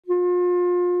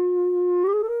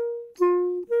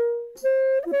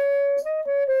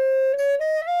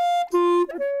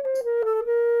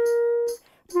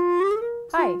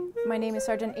my name is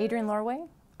Sergeant Adrian Lorway.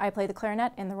 I play the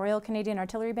clarinet in the Royal Canadian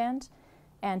Artillery Band,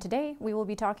 and today we will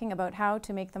be talking about how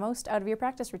to make the most out of your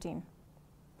practice routine.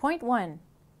 Point 1.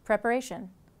 Preparation.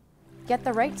 Get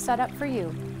the right setup for you.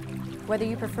 Whether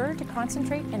you prefer to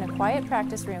concentrate in a quiet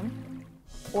practice room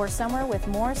or somewhere with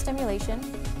more stimulation,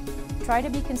 try to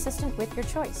be consistent with your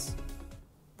choice.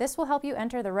 This will help you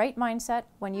enter the right mindset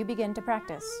when you begin to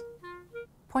practice.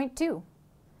 Point 2.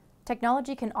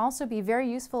 Technology can also be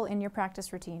very useful in your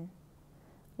practice routine.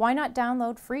 Why not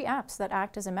download free apps that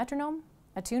act as a metronome,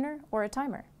 a tuner, or a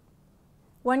timer?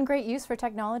 One great use for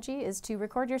technology is to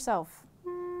record yourself.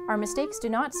 Our mistakes do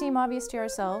not seem obvious to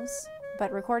ourselves,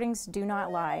 but recordings do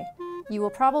not lie. You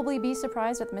will probably be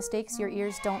surprised at the mistakes your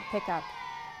ears don't pick up.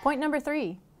 Point number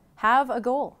 3, have a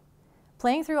goal.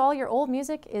 Playing through all your old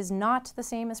music is not the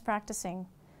same as practicing.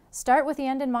 Start with the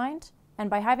end in mind, and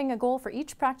by having a goal for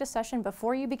each practice session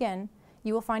before you begin,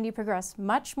 you will find you progress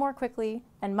much more quickly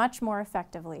and much more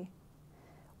effectively.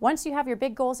 Once you have your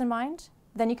big goals in mind,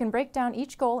 then you can break down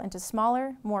each goal into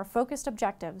smaller, more focused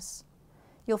objectives.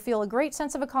 You'll feel a great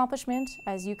sense of accomplishment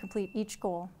as you complete each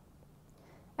goal.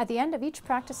 At the end of each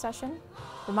practice session,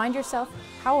 remind yourself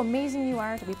how amazing you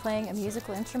are to be playing a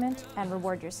musical instrument and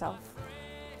reward yourself.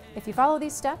 If you follow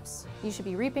these steps, you should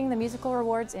be reaping the musical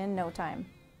rewards in no time.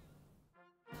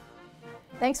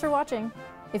 Thanks for watching.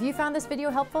 If you found this video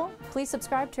helpful, please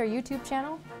subscribe to our YouTube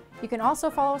channel. You can also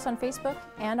follow us on Facebook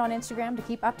and on Instagram to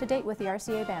keep up to date with the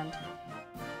RCA Band.